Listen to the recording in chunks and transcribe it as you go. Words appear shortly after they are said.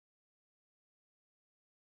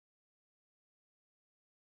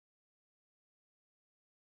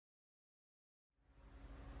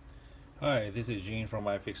Hi, this is Gene from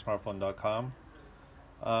iFixSmartphone.com.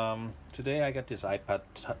 Today I got this iPod,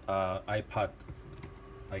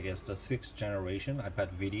 I guess the 6th generation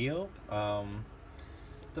iPod video.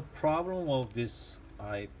 The problem of this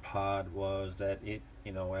iPod was that it,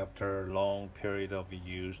 after a long period of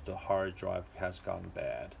use, the hard drive has gotten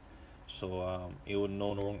bad. So it would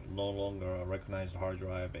no longer recognize the hard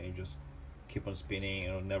drive, and it just keep on spinning.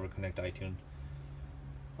 It'll never connect to iTunes.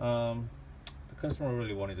 The customer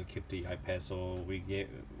really wanted to keep the iPad, so we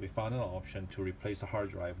found an option to replace the hard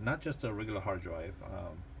drive, not just a regular hard drive.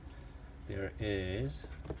 There is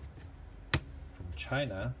from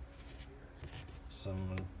China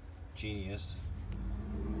some genius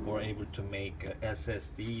were able to make a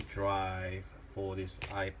SSD drive for this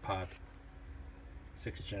iPod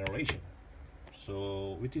 6th generation.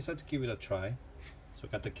 So we decided to give it a try. So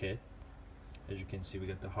got the kit. As you can see, we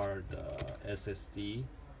got the hard SSD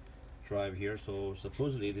drive here. So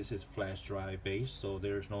supposedly this is flash drive based, so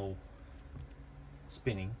there's no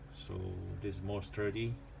spinning, so this is more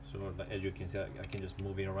sturdy. So as you can see, I can just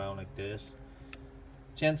move it around like this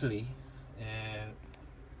gently, and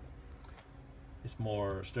it's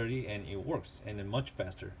more sturdy and it works, and then much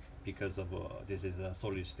faster because of this is a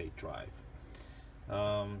solid state drive.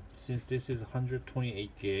 Since this is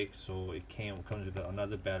 128 gig, so it comes with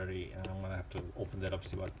another battery, and I'm gonna have to open that up,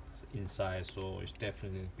 see what's inside. So it's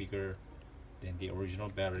definitely bigger than the original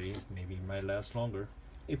battery. Maybe it might last longer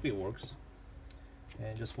if it works.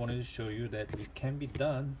 And just wanted to show you that it can be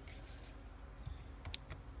done.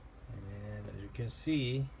 And as you can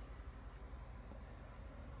see,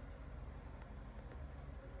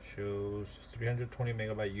 shows 320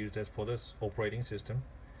 megabyte used as for this operating system,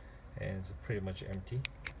 and it's pretty much empty,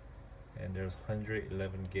 and there's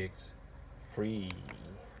 111 gigs free.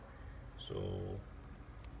 So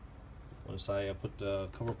once I put the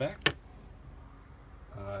cover back,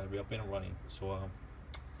 I'll be up and running. So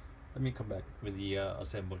let me come back with the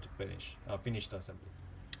assembly to finish the assembly.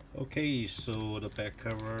 Okay, so the back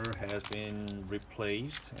cover has been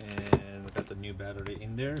replaced, and we got the new battery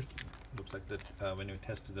in there. Looks like that when we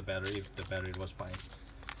tested the battery was fine.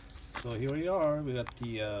 So here we are, we got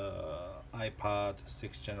the iPod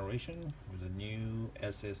 6th generation with a new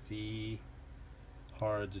SSD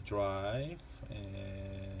hard drive,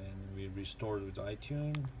 and we restored with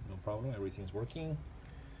iTunes, no problem, everything's working.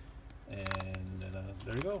 And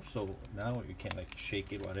there you go. So now you can like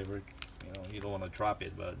shake it, whatever, you don't want to drop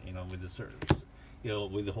it, but with the certain,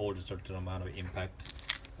 withhold a certain amount of impact.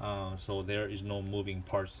 So there is no moving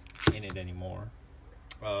parts in it anymore.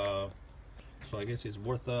 So I guess it's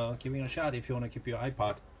worth giving a shot if you want to keep your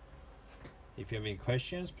iPod. If you have any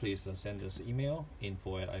questions, please send us email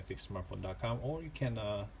info@ifixsmartphone.com, or you can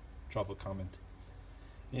drop a comment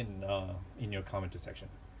in your comment section.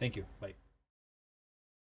 Thank you. Bye.